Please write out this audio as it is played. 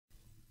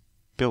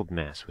spilled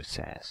mass with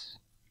sass.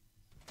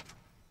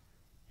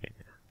 Yeah.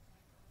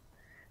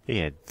 He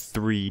had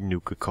 3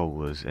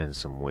 Nuka-Colas and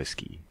some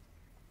whiskey.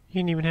 He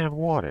didn't even have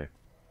water.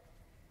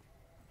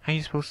 How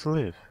you supposed to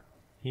live?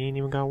 He ain't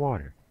even got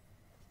water.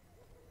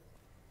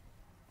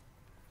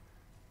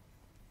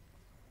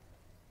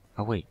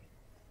 Oh wait.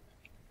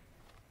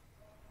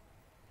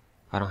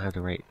 I don't have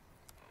the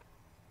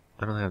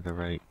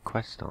right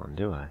quest on,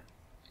 do I?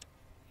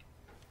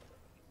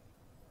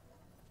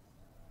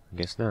 I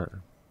guess not.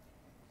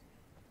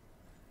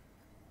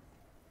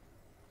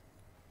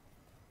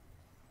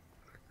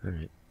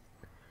 Alright.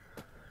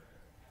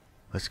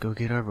 Let's go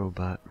get our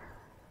robot.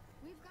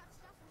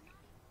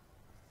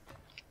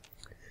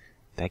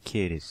 That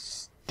kid is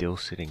still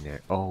sitting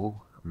there.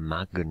 Oh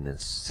my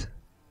goodness.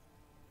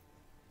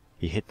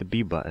 He hit the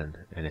B button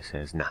and it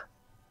says, nah,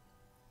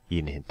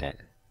 you didn't hit that.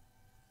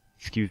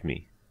 Excuse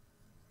me,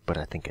 but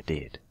I think I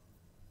did.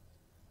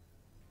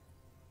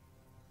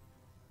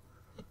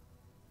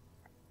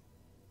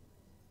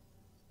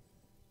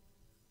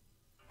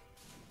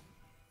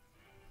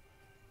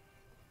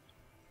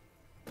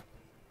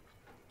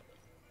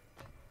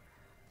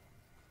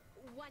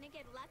 Wanna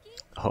get lucky?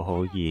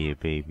 Oh yeah,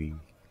 baby.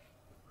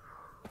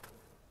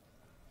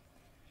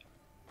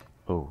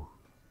 Oh.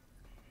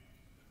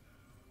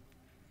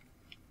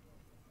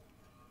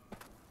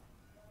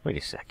 Wait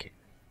a second.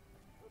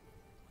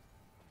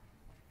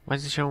 Why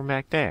is it showing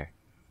back there?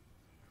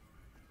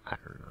 I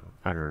don't know.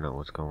 I don't know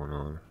what's going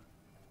on.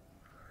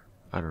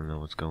 I don't know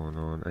what's going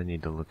on. I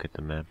need to look at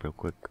the map real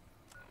quick.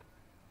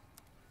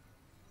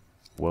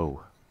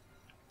 Whoa.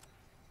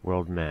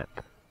 World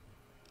map.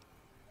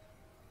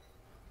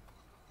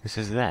 This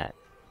is that.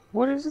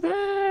 What is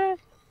that?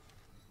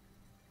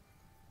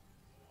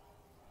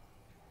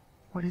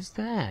 What is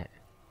that?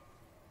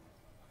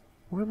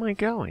 Where am I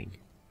going?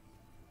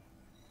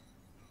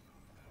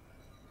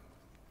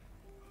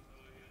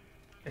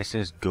 It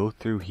says go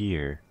through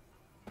here.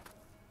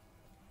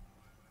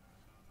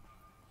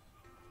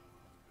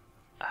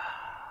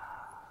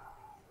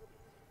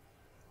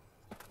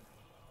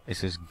 It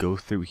says go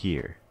through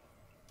here.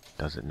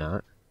 Does it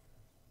not?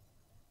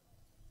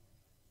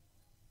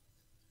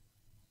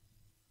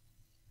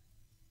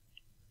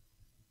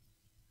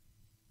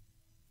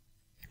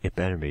 It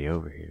better be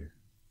over here.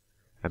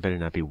 I better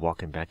not be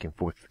walking back and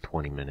forth for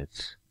 20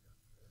 minutes.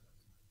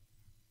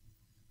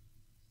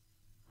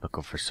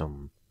 Looking for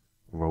some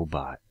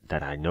robot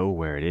that I know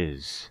where it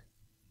is.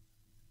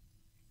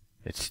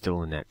 It's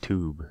still in that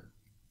tube.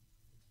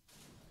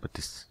 But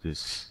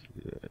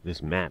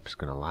this map's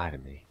gonna lie to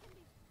me.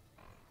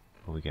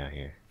 What we got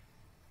here?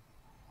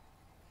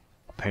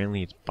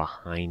 Apparently it's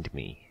behind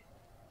me.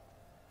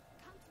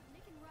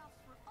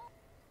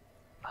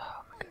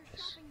 Oh my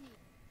goodness.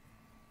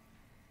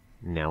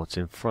 Now it's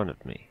in front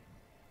of me.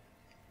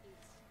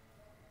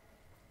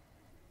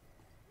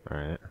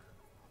 Alright.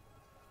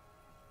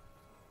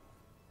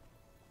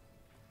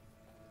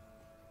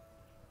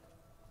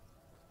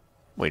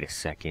 Wait a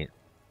second.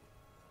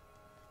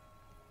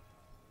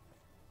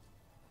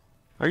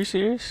 Are you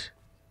serious?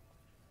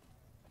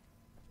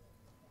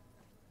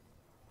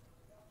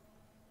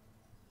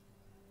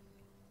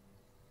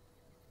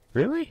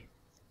 Really?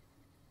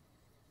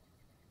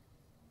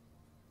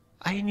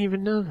 I didn't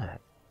even know that.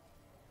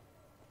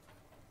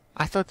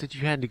 I thought that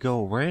you had to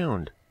go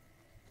around.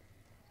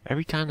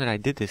 Every time that I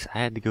did this, I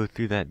had to go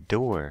through that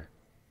door.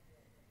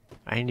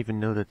 I didn't even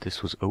know that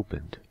this was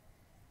opened.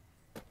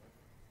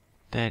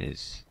 That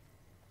is...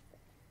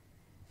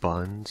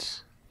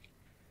 buns.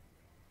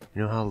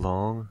 You know how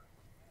long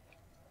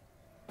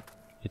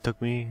it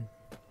took me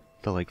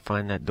to like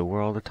find that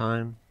door all the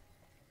time?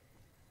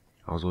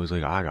 I was always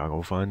like, I gotta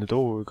go find the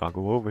door, gotta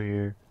go over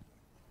here.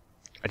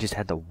 I just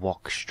had to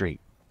walk straight.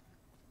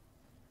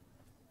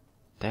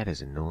 That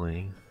is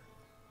annoying.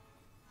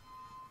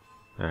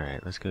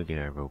 Alright, let's go get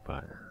our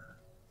robot.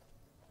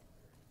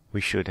 We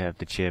should have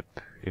the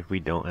chip. If we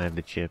don't have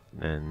the chip,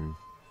 then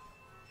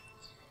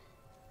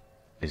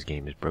this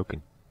game is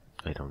broken.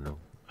 I don't know.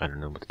 I don't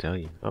know what to tell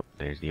you. Oh,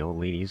 there's the old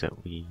ladies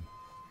that we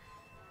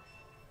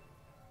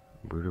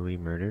brutally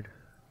murdered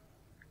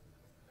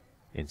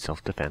in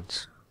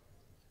self-defense.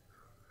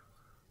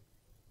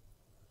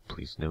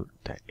 Please note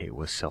that it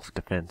was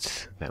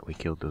self-defense that we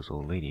killed those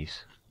old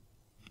ladies.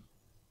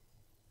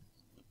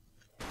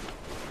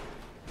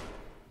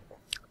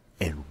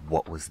 And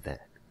what was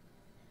that?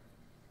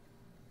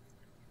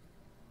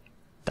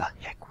 The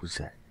heck was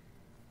that?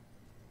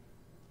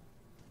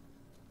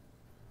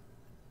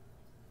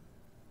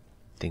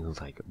 Things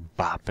like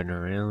bopping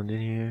around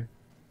in here.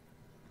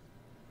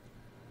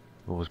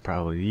 What was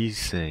probably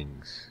these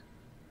things?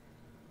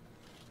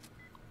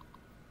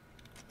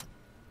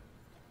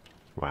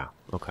 Wow,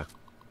 okay.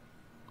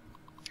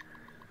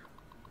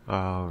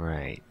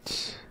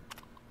 Alright.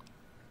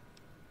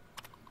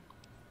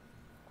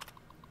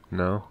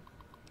 No?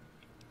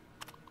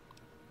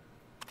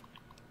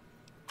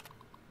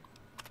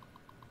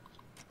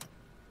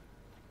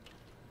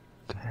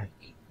 What the heck?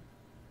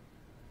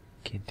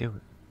 Can't do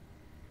it.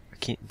 I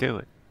can't do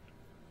it.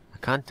 I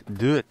can't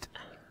do it.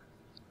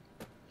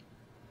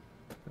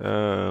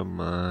 Oh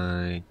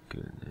my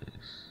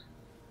goodness.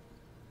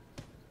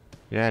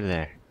 Get out of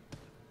there.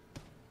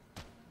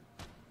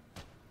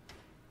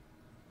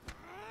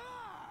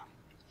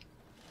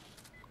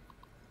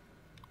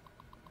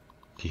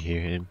 Do you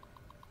hear him?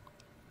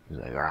 He's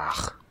like,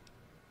 ugh.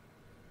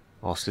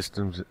 All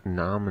systems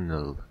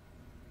nominal.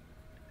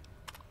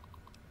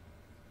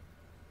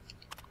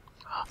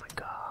 Oh my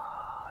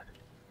god.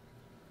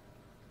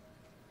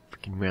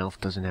 Freaking Ralph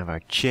doesn't have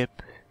our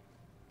chip.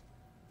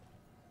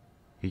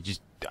 He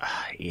just...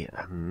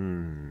 yeah,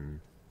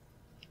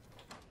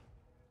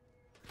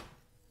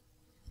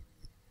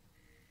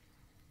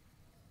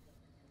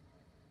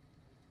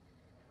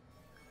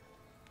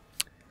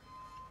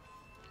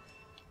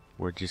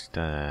 We're just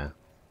gonna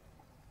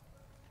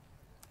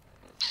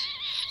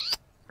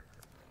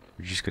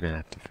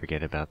have to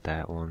forget about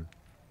that one.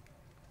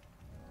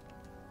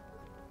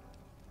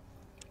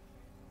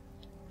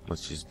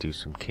 Let's just do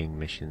some king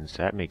missions.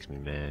 That makes me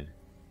mad.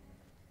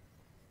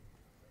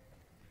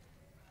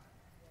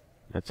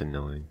 That's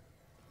annoying.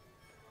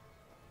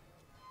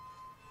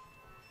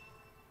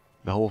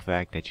 The whole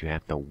fact that you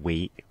have to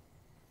wait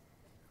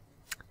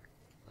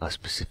a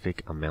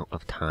specific amount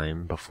of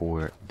time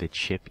before the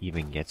chip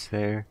even gets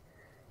there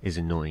is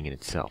annoying in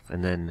itself.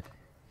 And then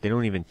they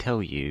don't even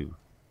tell you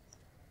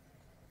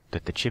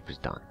that the chip is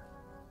done.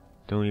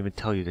 They don't even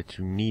tell you that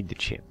you need the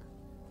chip.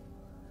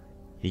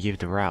 You give it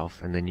to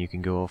Ralph and then you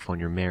can go off on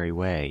your merry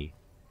way.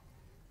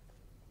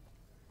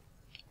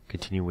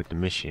 Continue with the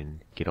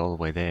mission, get all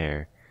the way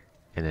there,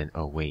 and then,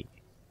 oh wait,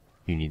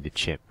 you need the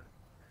chip.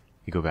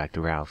 You go back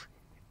to Ralph.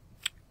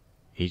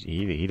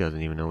 He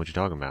doesn't even know what you're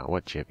talking about.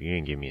 What chip? You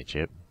didn't give me a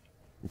chip.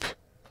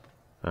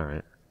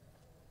 Alright.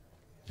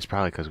 It's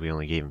probably because we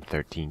only gave him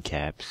 13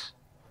 caps.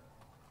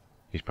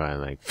 He's probably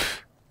like,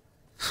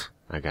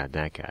 I got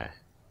that guy.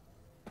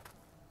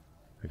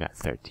 I got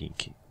 13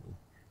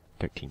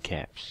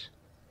 caps.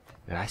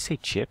 Did I say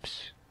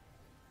chips?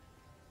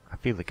 I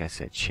feel like I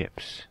said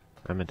chips.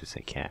 I meant to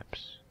say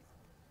caps.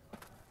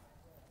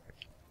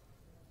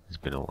 It's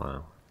been a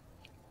while.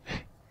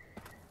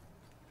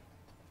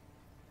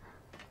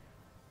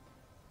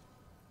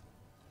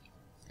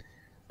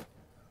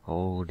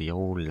 Oh, the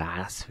old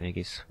Las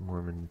Vegas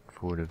Mormon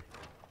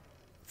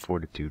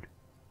fortitude.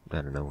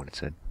 I don't know what it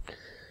said.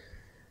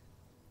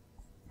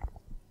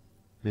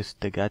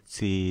 Mr.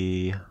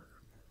 Gutsy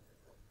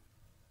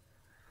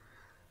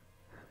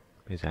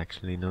is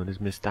actually known as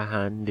Mr.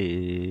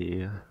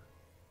 Handy.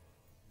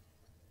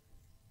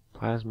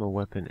 Plasma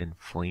weapon and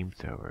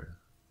flamethrower.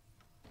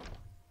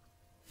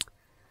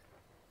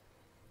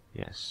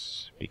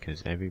 Yes,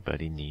 because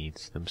everybody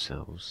needs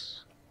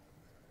themselves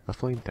a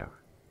flamethrower.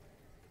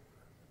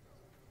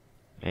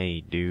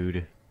 Hey,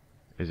 dude.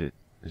 Is it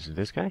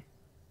this guy?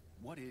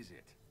 What is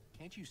it?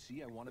 Can't you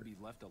see I want to be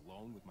left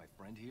alone with my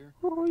friend here?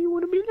 Oh, you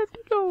want to be left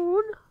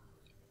alone?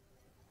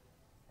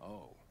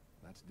 Oh,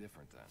 that's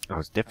different then. Oh,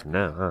 it's different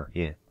now, huh?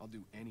 Yeah. I'll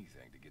do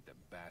anything to get the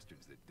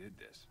bastards that did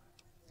this.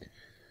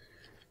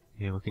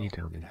 Yeah, what can you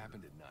tell me? It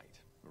happened at night,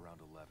 around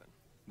 11.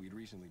 We'd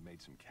recently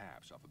made some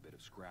caps off a bit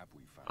of scrap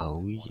we found.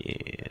 Oh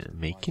yeah,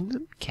 making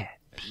them caps.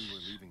 As we were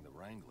leaving the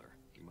Wrangler,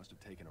 we must have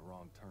taken a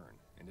wrong turn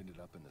and ended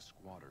up in the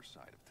squatter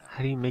side of town.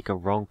 How do you make a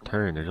wrong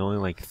turn? There's only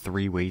like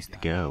 3 ways to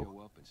go. Show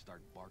up and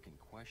start barking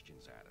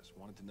questions at us.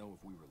 Wanted to know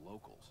if we were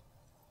locals.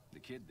 The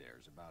kid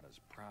there's about as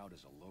proud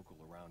as a local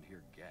around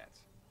here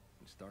gets.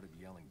 And started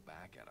yelling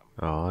back at him.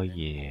 Oh Then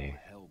yeah. all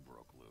hell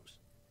broke loose.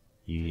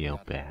 You They yell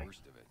got the back.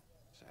 worst of it,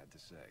 sad to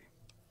say.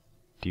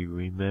 Do you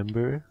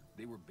remember?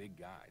 They were big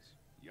guys,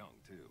 young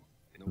too.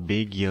 No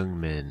Big young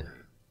men.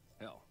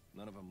 Hell,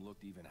 none of them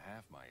looked even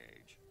half my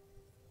age.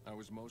 I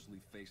was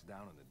mostly face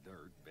down in the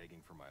dirt,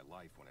 begging for my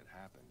life when it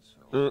happened,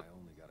 so I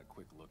only got a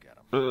quick look at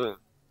them.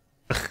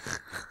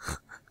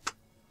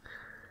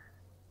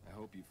 I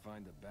hope you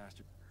find the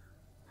bastard.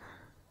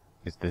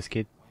 Is this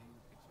kid?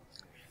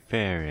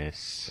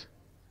 Ferris.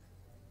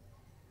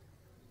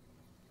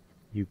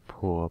 You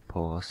poor,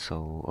 poor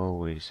soul. Oh,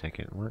 wait a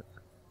second. What?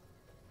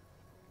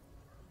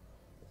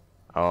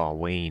 Oh,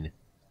 Wayne.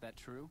 That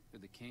true?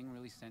 Did the king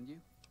really send you?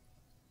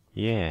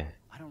 Yeah.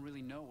 I don't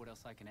really know what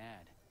else I can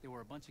add. They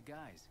were a bunch of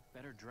guys,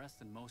 better dressed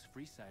than most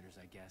Freesiders,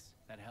 I guess.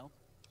 That help?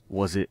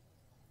 Was it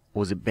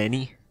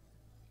Benny?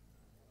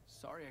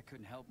 Sorry I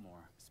couldn't help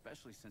more,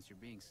 especially since you're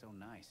being so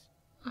nice.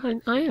 I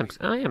am a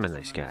Just nice remember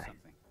guy.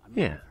 something. I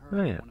may Yeah, have heard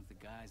I am. one of the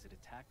guys that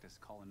attacked us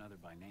call another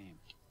by name.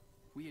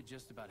 We had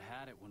just about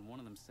had it when one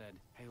of them said,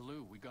 "Hey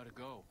Lou, we gotta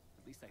go."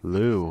 At least I think he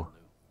said Lou. Lou.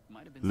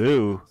 Might have been Lou?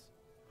 someone else.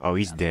 Oh,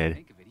 he's Now that I dead.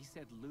 think of it, he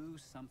said Lou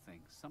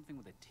something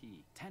with a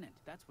T. Tennant,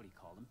 that's what he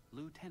called him.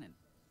 Lieutenant.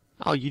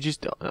 Oh, you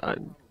just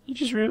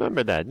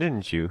remembered that,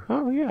 didn't you?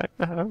 Oh yeah,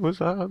 I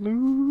was a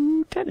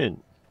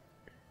lieutenant.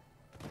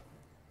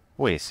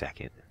 Wait a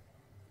second.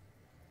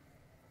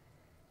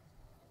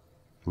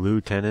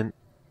 Lieutenant?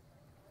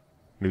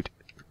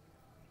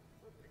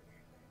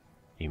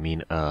 You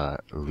mean,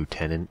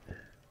 lieutenant?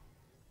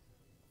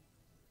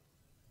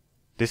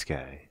 This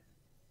guy.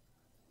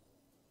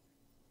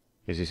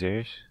 Is he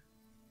serious?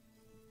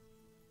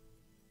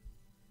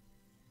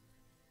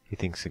 He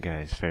thinks the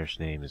guy's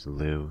first name is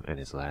Lou and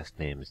his last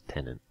name is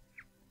Tennant.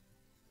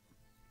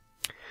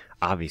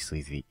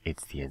 Obviously,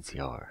 it's the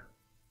NCR.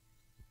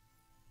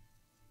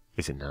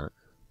 Is it not?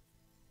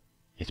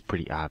 It's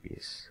pretty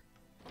obvious.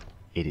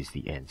 It is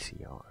the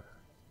NCR.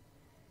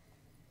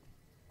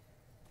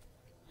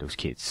 Those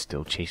kids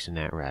still chasing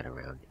that rat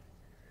around.